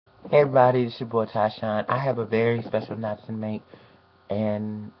Hey everybody, it's your boy Tyshawn. I have a very special announcement to make,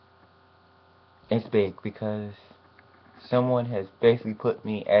 and it's big because someone has basically put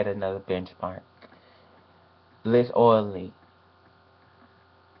me at another benchmark. Liz Oily,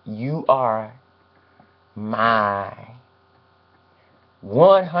 you are my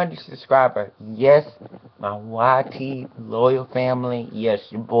 100 subscriber. Yes, my YT loyal family. Yes,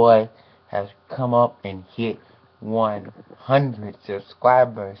 your boy has come up and hit 100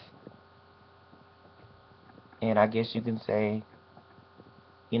 subscribers. And I guess you can say,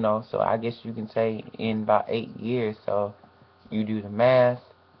 so I guess you can say in about 8 years, so you do the math.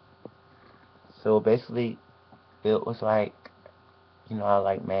 So basically, it was like, I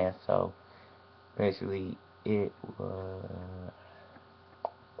like math, so basically, it was,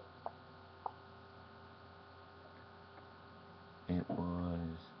 it was,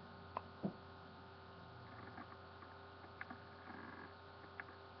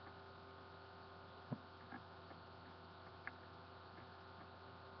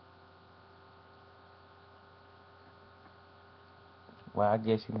 well, I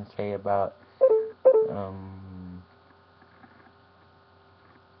guess you can say about, um,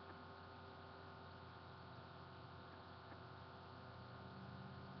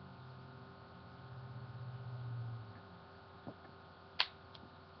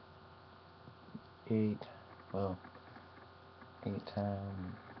 8, well, 8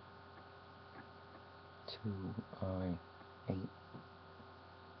 times 2, 8.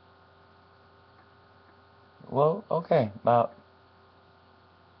 Well, okay, about,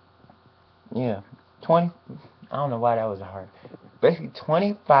 yeah, 20, I don't know why that was hard. Basically,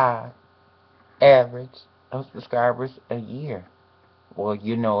 25 average of subscribers a year. Well, it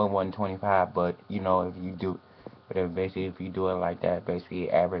wasn't 25, but if you do, but basically if you do it like that, basically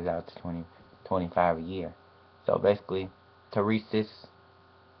it averages out to 20, 25 a year. So basically, to reach this,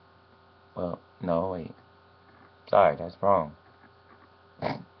 well, no, wait, sorry, that's wrong.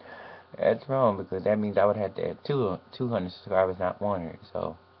 That's wrong because that means I would have to have 200 subscribers, not 100.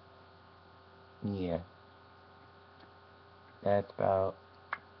 So, yeah, that's about,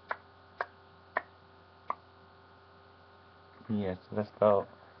 yeah, so that's about,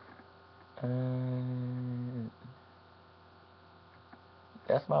 uh,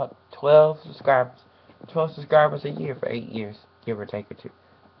 that's about 12 subscribers. 12 subscribers a year for 8 years, give or take or two.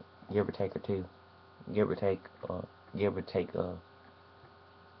 Give or take or two. Give or take, give or take,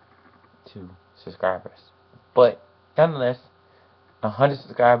 2 subscribers. But nonetheless, 100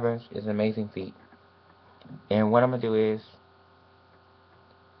 subscribers is an amazing feat. And what I'm gonna do is,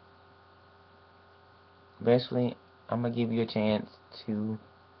 basically, I'm gonna give you a chance to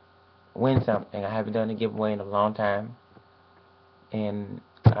win something. I haven't done a giveaway in a long time, and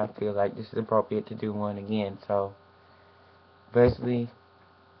I feel like this is appropriate to do one again. So basically,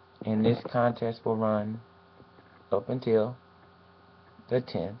 and this contest will run up until the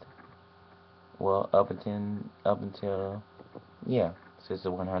 10th. Well, up until yeah, since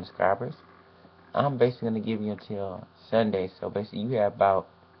the 100 subscribers. I'm basically gonna give you until Sunday. So basically, you have about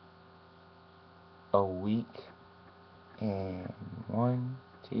a week and 1,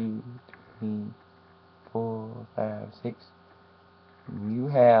 2, 3, 4, 5, 6. You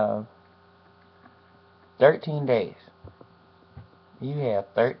have 13 days. You have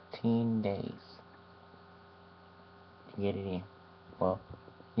 13 days to get it in. Well,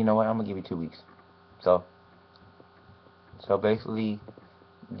 you know what? I'm gonna give you 2 weeks. So, so basically,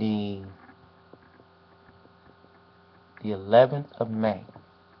 the the 11th of May.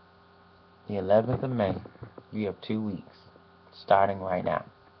 The 11th of May. You have 2 weeks, starting right now.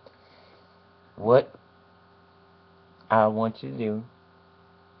 What I want you to do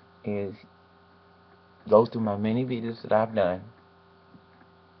is go through my many videos that I've done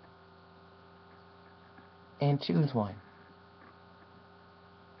and choose one.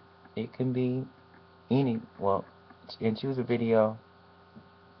 It can be and choose a video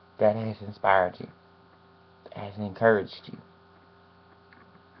that has inspired you, that has encouraged you.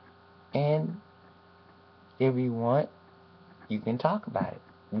 And if you want, you can talk about it.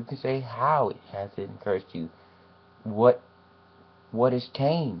 You can say how it has encouraged you. What what has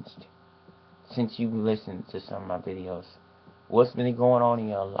changed since you listened to some of my videos? What's been going on in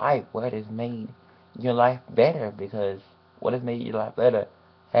your life? What has made your life better? Because what has made your life better?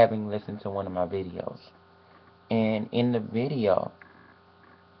 Having listened to one of my videos. And in the video,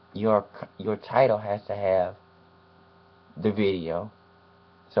 your your title has to have the video.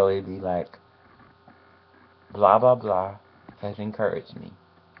 So it'd be like blah blah blah has encouraged me.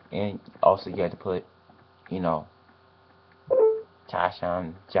 And also you have to put, you know,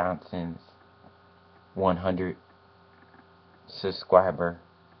 Tyshawn Johnson's 100 subscriber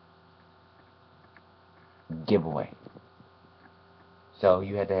giveaway. So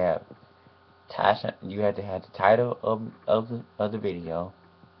you had to have Tasha. You had to have the title of the video,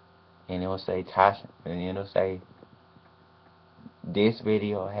 and it will say Tasha, and it'll say this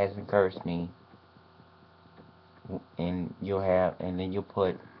video has encouraged me, and and then you'll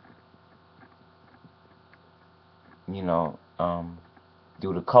put, you know,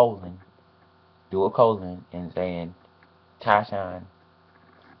 do the colon, do a colon, and saying Tashawn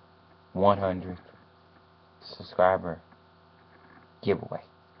 100 subscriber giveaway.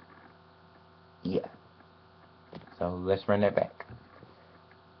 Yeah. So let's run that back.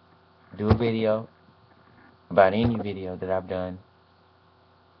 Do a video about any video that I've done,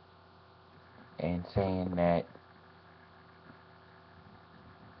 and saying that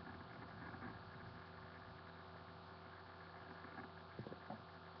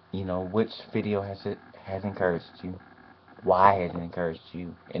which video has encouraged you, why has it encouraged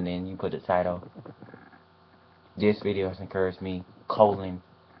you, and then you put the title, this video has encouraged me, colon,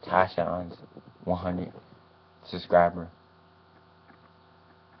 Tashawn's 100 subscriber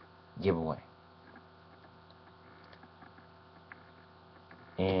giveaway.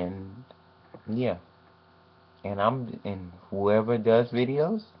 And yeah, and whoever does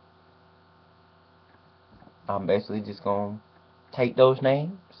videos, I'm basically just gonna take those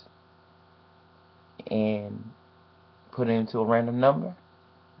names and put it into a random number,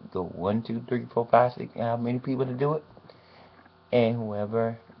 go 1, 2, 3, 4, 5, 6, how many people to do it, and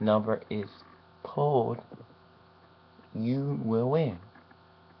whoever number is pulled, you will win.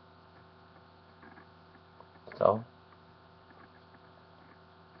 So,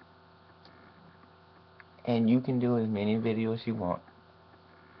 and you can do as many videos you want.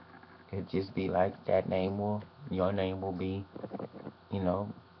 It just be like your name will be,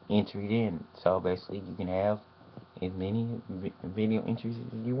 entered in. So basically, you can have as many video entries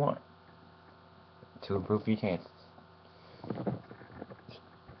as you want to improve your chances.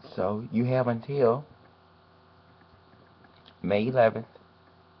 So you have until May 11th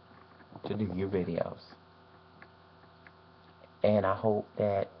to do your videos. And I hope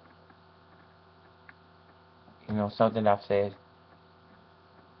that, something I've said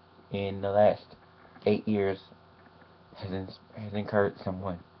in the last 8 years has encouraged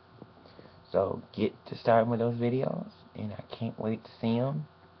someone. So get to starting with those videos, and I can't wait to see them.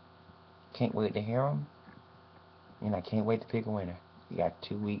 Can't wait to hear them, and I can't wait to pick a winner. You got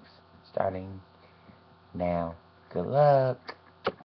 2 weeks starting now. Good luck.